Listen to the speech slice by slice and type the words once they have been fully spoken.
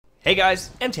Hey guys,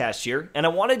 Mtashed here, and I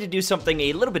wanted to do something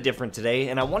a little bit different today,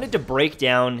 and I wanted to break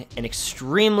down an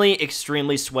extremely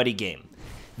sweaty game.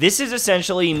 This is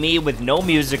essentially me with no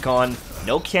music on,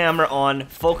 no camera on,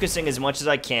 focusing as much as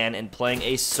I can, and playing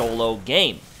a solo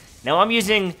game. Now I'm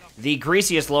using the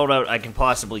greasiest loadout I can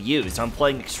possibly use. I'm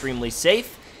playing extremely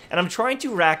safe, and I'm trying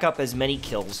to rack up as many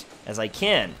kills as I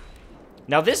can.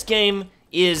 Now this game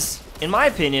is, in my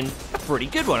opinion, a pretty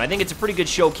good one. I think it's a pretty good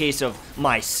showcase of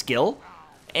my skill.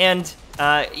 And,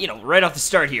 you know, right off the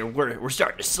start here, we're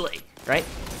starting to slay, right?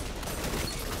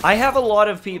 I have a lot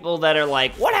of people that are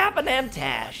like, what happened to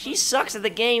Mtashed? He sucks at the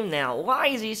game now. Why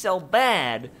is he so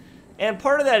bad? And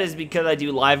part of that is because I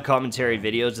do live commentary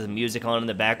videos with music on in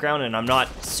the background, and I'm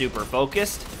not super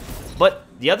focused. But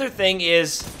the other thing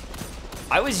is,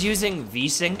 I was using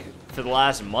VSync for the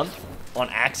last month on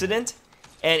accident,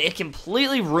 and it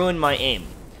completely ruined my aim.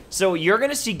 So you're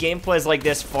going to see gameplays like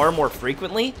this far more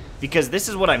frequently because this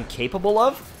is what I'm capable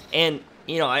of. And,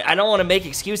 you know, I don't want to make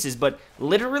excuses, but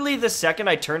literally the second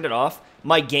I turned it off,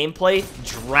 my gameplay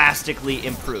drastically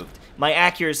improved. My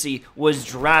accuracy was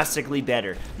drastically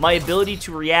better. My ability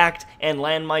to react and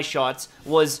land my shots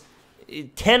was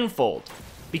tenfold.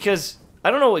 Because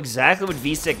I don't know exactly what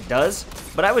VSync does,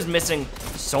 but I was missing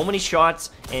so many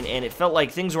shots, and it felt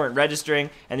like things weren't registering,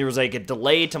 and there was like a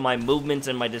delay to my movements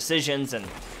and my decisions, and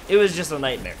it was just a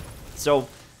nightmare. So,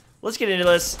 let's get into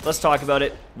this, let's talk about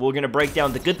it. We're going to break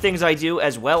down the good things I do,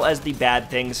 as well as the bad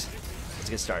things. Let's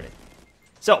get started.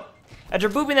 So, after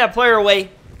booping that player away,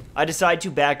 I decide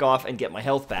to back off and get my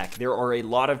health back. There are a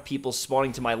lot of people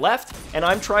spawning to my left, and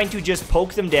I'm trying to just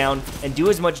poke them down and do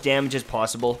as much damage as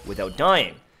possible without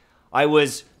dying. I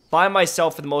was by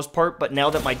myself for the most part, but now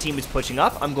that my team is pushing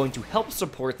up, I'm going to help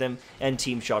support them and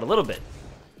team shot a little bit.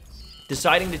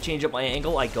 Deciding to change up my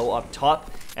angle, I go up top,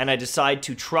 and I decide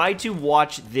to try to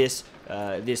watch this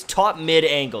this top mid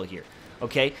angle here.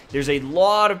 Okay, there's a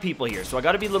lot of people here, so I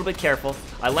got to be a little bit careful.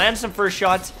 I land some first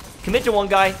shots, commit to one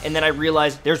guy, and then I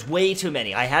realize there's way too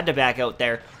many. I had to back out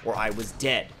there, or I was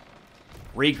dead.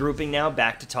 Regrouping now,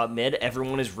 back to top mid.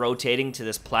 Everyone is rotating to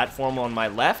this platform on my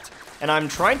left, and I'm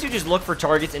trying to just look for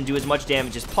targets and do as much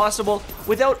damage as possible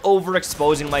without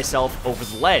overexposing myself over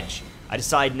the ledge. I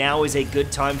decide now is a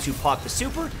good time to pop the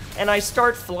super, and I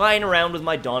start flying around with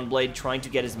my Dawn Blade trying to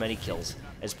get as many kills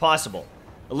as possible.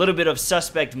 A little bit of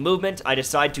suspect movement, I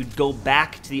decide to go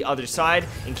back to the other side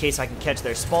in case I can catch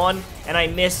their spawn, and I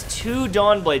miss 2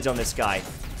 Dawn Blades on this guy.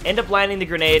 End up landing the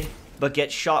grenade, but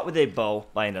get shot with a bow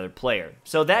by another player.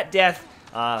 So that death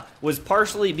was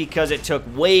partially because it took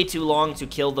way too long to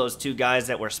kill those 2 guys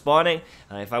that were spawning.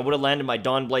 If I would have landed my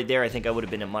Dawn Blade there, I think I would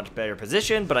have been in a much better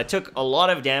position, but I took a lot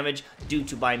of damage due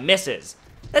to my misses.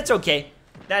 That's okay.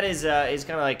 That is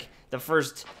kind of like the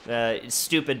first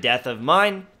stupid death of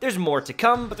mine. There's more to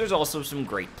come, but there's also some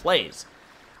great plays.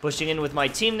 Pushing in with my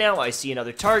team now, I see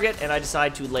another target, and I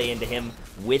decide to lay into him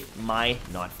with my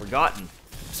Not Forgotten.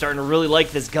 I'm starting to really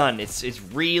like this gun. It's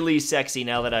really sexy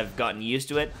now that I've gotten used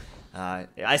to it.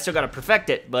 I still gotta perfect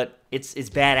it, but it's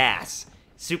badass.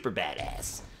 Super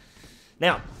badass.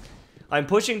 Now, I'm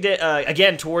pushing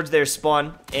again towards their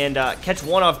spawn and catch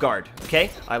one off guard, okay?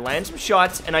 I land some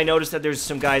shots, and I notice that there's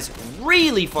some guys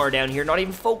really far down here, not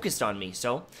even focused on me.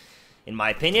 So, in my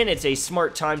opinion, it's a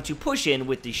smart time to push in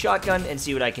with the shotgun and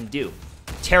see what I can do.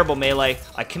 Terrible melee,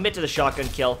 I commit to the shotgun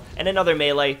kill, and another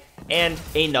melee, and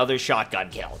another shotgun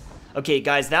kill. Okay,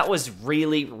 guys, that was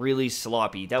really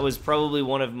sloppy. That was probably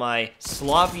one of my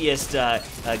sloppiest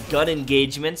gun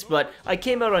engagements, but I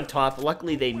came out on top.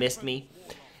 Luckily, they missed me.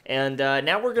 And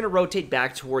now we're going to rotate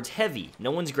back towards heavy.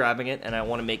 No one's grabbing it, and I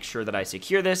want to make sure that I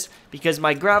secure this, because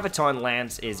my Graviton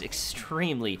Lance is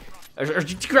extremely...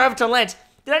 Graviton Lance!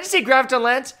 Did I just say Graviton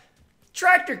Lance?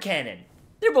 Tractor Cannon!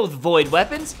 They're both void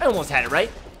weapons. I almost had it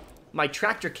right. My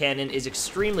Tractor Cannon is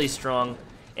extremely strong,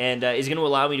 and is going to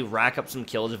allow me to rack up some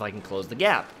kills if I can close the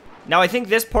gap. Now, I think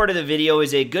this part of the video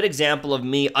is a good example of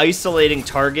me isolating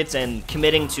targets and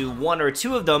committing to 1 or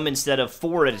 2 of them instead of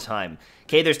 4 at a time.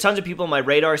 Okay, there's tons of people on my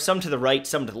radar, some to the right,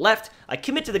 some to the left. I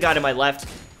commit to the guy to my left,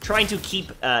 trying to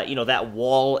keep, you know, that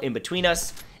wall in between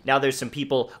us. Now there's some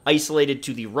people isolated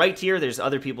to the right here, there's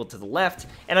other people to the left,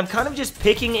 and I'm kind of just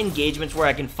picking engagements where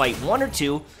I can fight 1 or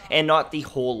 2 and not the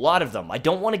whole lot of them. I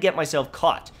don't want to get myself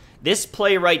caught. This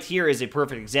play right here is a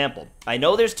perfect example. I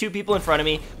know there's 2 people in front of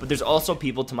me, but there's also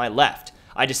people to my left.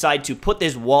 I decide to put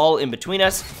this wall in between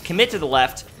us, commit to the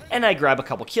left, and I grab a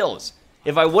couple kills.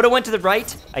 If I would have went to the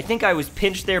right, I think I was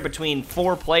pinched there between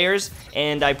 4 players,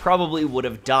 and I probably would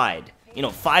have died. You know,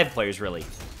 5 players really.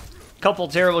 Couple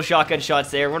terrible shotgun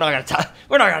shots there. We're not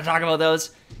gonna talk about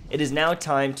those. It is now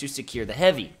time to secure the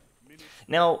heavy.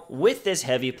 Now, with this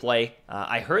heavy play,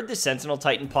 I heard the Sentinel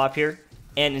Titan pop here,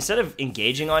 and instead of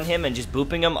engaging on him and just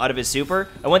booping him out of his super,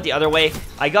 I went the other way.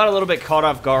 I got a little bit caught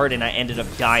off guard, and I ended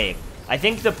up dying. I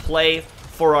think the play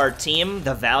for our team,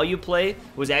 the value play,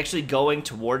 was actually going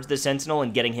towards the Sentinel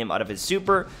and getting him out of his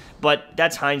super, but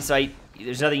that's hindsight.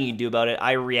 There's nothing you can do about it.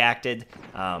 I reacted.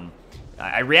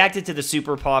 I reacted to the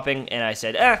super popping, and I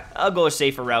said, I'll go a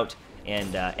safer route,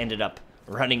 and ended up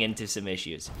running into some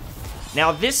issues.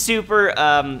 Now, this super,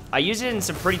 I used it in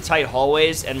some pretty tight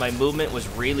hallways, and my movement was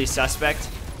really suspect.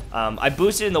 I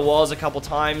boosted in the walls a couple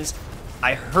times.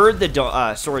 I heard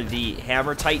the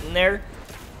Hammer Titan there,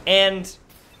 and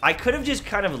I could have just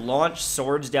kind of launched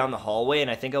swords down the hallway,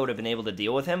 and I think I would have been able to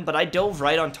deal with him, but I dove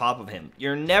right on top of him.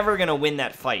 You're never going to win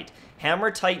that fight. Hammer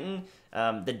Titan,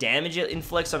 the damage it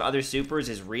inflicts on other supers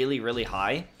is really, really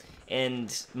high,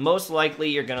 and most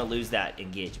likely you're going to lose that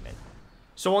engagement.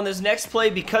 So on this next play,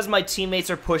 because my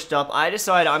teammates are pushed up, I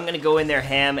decide I'm going to go in there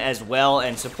ham as well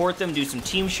and support them, do some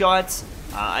team shots.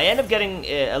 I end up getting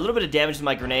a little bit of damage to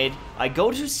my grenade. I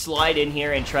go to slide in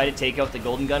here and try to take out the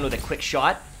golden gun with a quick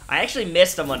shot. I actually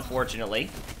missed him, unfortunately.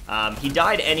 He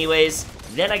died anyways.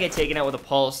 Then I get taken out with a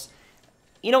pulse.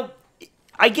 You know,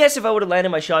 I guess if I would have landed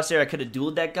my shots there, I could have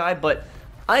dueled that guy, but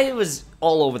I was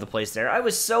all over the place there. I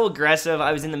was so aggressive.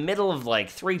 I was in the middle of like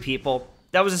 3 people.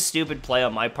 That was a stupid play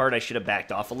on my part. I should have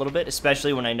backed off a little bit,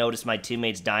 especially when I noticed my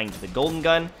teammates dying to the golden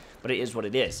gun, but it is what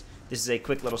it is. This is a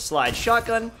quick little slide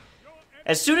shotgun.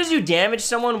 As soon as you damage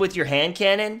someone with your hand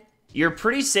cannon, you're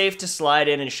pretty safe to slide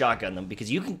in and shotgun them,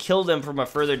 because you can kill them from a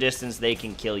further distance, they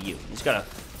can kill you. You just gotta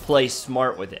play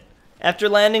smart with it. After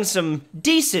landing some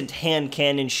decent hand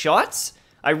cannon shots,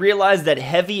 I realized that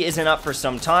heavy isn't up for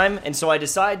some time, and so I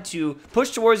decide to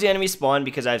push towards the enemy spawn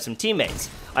because I have some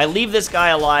teammates. I leave this guy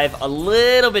alive a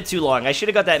little bit too long. I should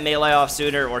have got that melee off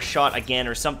sooner or shot again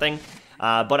or something,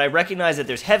 but I recognize that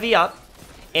there's heavy up,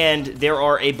 and there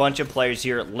are a bunch of players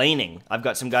here laning. I've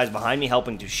got some guys behind me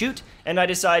helping to shoot, and I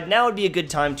decide now would be a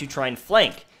good time to try and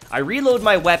flank. I reload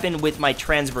my weapon with my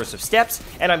transverse of steps,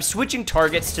 and I'm switching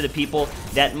targets to the people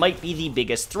that might be the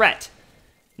biggest threat.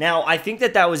 Now, I think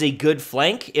that was a good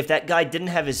flank. If that guy didn't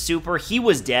have his super, he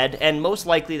was dead, and most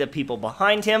likely the people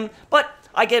behind him, but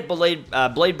I get blade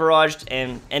barraged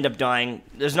and end up dying.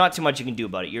 There's not too much you can do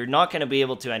about it. You're not going to be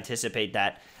able to anticipate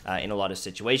that in a lot of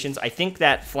situations. I think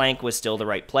that flank was still the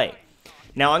right play.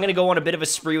 Now, I'm going to go on a bit of a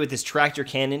spree with this tractor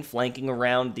cannon, flanking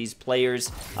around these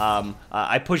players.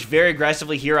 I push very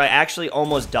aggressively here. I actually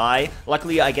almost die.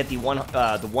 Luckily, I get the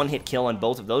one-hit kill on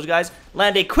both of those guys.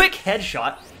 Land a quick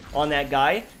headshot on that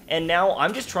guy, and now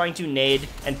I'm just trying to nade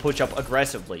and push up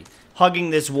aggressively. Hugging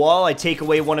this wall, I take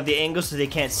away one of the angles so they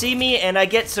can't see me, and I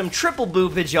get some triple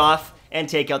boopage off and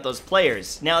take out those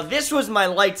players. Now, this was my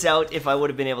lights out if I would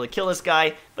have been able to kill this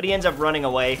guy, but he ends up running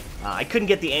away. I couldn't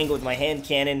get the angle with my hand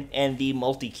cannon, and the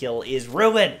multi-kill is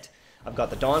ruined. I've got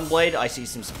the Dawn Blade, I see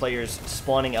some players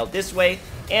spawning out this way,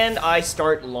 and I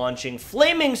start launching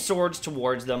flaming swords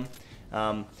towards them.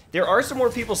 There are some more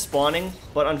people spawning,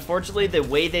 but unfortunately the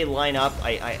way they line up,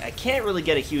 I can't really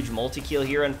get a huge multi-kill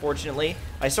here, unfortunately.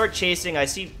 I start chasing, I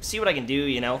see what I can do,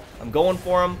 you know, I'm going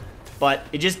for them, but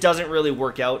it just doesn't really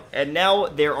work out. And now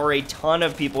there are a ton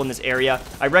of people in this area.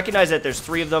 I recognize that there's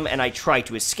 3 of them, and I try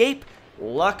to escape.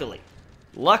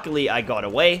 Luckily I got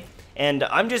away, and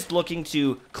I'm just looking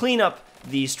to clean up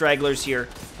the stragglers here.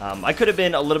 I could have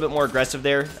been a little bit more aggressive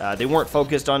there. They weren't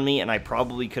focused on me, and I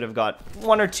probably could have got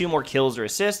 1 or 2 more kills or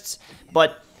assists,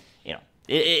 but, you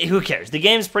know, who cares? The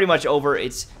game's pretty much over.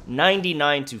 It's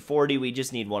 99-40. We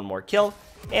just need 1 more kill,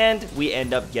 and we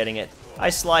end up getting it. I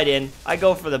slide in, I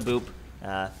go for the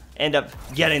boop, end up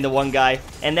getting the one guy,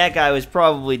 and that guy was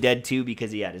probably dead too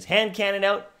because he had his hand cannon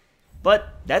out. But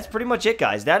that's pretty much it,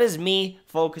 guys. That is me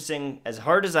focusing as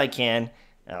hard as I can.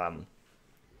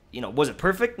 You know, was it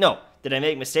perfect? No. Did I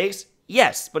make mistakes?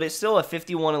 Yes, but it's still a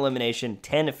 51 elimination,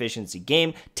 10 efficiency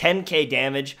game, 10k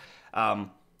damage.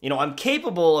 You know, I'm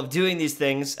capable of doing these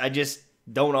things. I just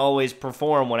don't always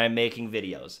perform when I'm making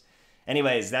videos.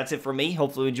 Anyways, that's it for me.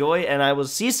 Hopefully you enjoy, and I will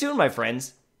see you soon, my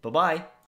friends. Bye-bye.